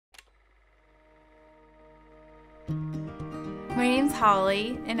My name's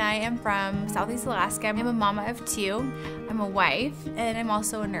Holly, and I am from Southeast Alaska. I'm a mama of two. I'm a wife, and I'm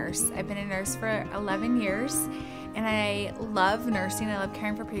also a nurse. I've been a nurse for 11 years, and I love nursing. I love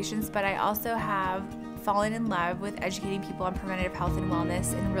caring for patients, but I also have fallen in love with educating people on preventative health and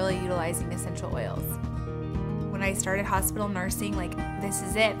wellness and really utilizing essential oils. When I started hospital nursing, like, this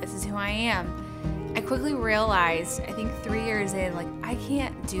is it, this is who I am. I quickly realized, I think 3 years in, like, I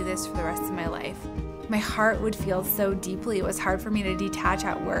can't do this for the rest of my life. My heart would feel so deeply. It was hard for me to detach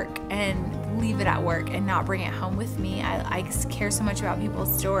at work and leave it at work and not bring it home with me. I care so much about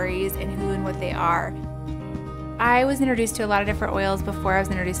people's stories and who and what they are. I was introduced to a lot of different oils before I was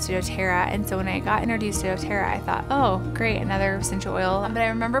introduced to doTERRA, and so when I got introduced to doTERRA, I thought, oh, great, another essential oil. But I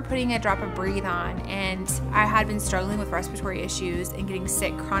remember putting a drop of Breathe on, and I had been struggling with respiratory issues and getting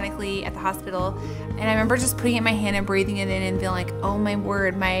sick chronically at the hospital, and I remember just putting it in my hand and breathing it in and feeling like, oh my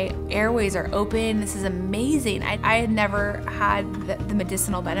word, my airways are open, this is amazing. I had never had the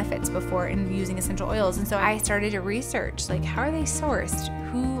medicinal benefits before in using essential oils, and so I started to research, like, how are they sourced?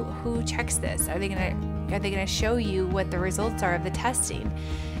 Who checks this? Are they gonna show you what the results are of the testing?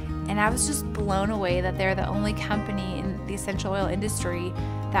 And I was just blown away that they're the only company in the essential oil industry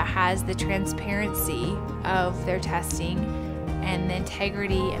that has the transparency of their testing and the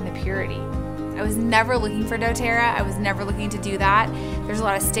integrity and the purity. I was never looking for doTERRA. I was never looking to do that. There's a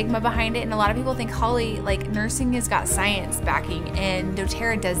lot of stigma behind it, and a lot of people think, Holly, like, nursing has got science backing and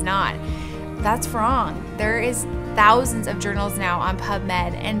doTERRA does not. That's wrong. There is thousands of journals now on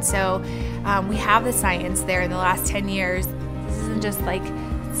PubMed, and so we have the science there in the last 10 years. This isn't just like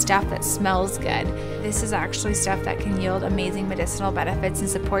stuff that smells good. This is actually stuff that can yield amazing medicinal benefits and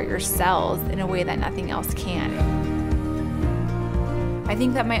support your cells in a way that nothing else can. I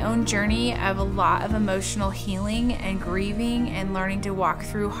think that my own journey of a lot of emotional healing and grieving and learning to walk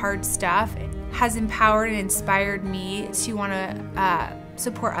through hard stuff has empowered and inspired me to want to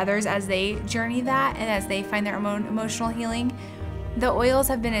support others as they journey that and as they find their own emotional healing. The oils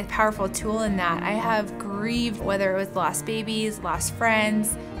have been a powerful tool in that. I have grieved, whether it was lost babies, lost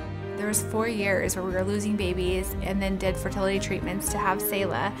friends. There was 4 years where we were losing babies and then did fertility treatments to have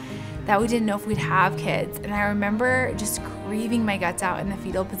Selah that we didn't know if we'd have kids. And I remember just grieving my guts out in the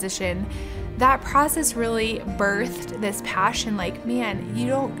fetal position. That process really birthed this passion, like, man, you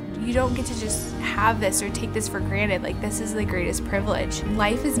don't get to just have this or take this for granted. Like, this is the greatest privilege.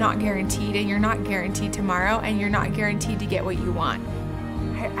 Life is not guaranteed, and you're not guaranteed tomorrow, and you're not guaranteed to get what you want.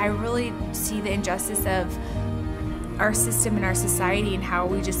 I really see the injustice of our system and our society and how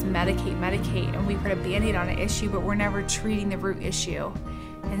we just medicate, and we put a Band-Aid on an issue, but we're never treating the root issue.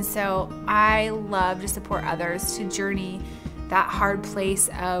 And so I love to support others to journey that hard place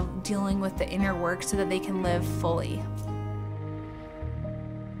of dealing with the inner work so that they can live fully.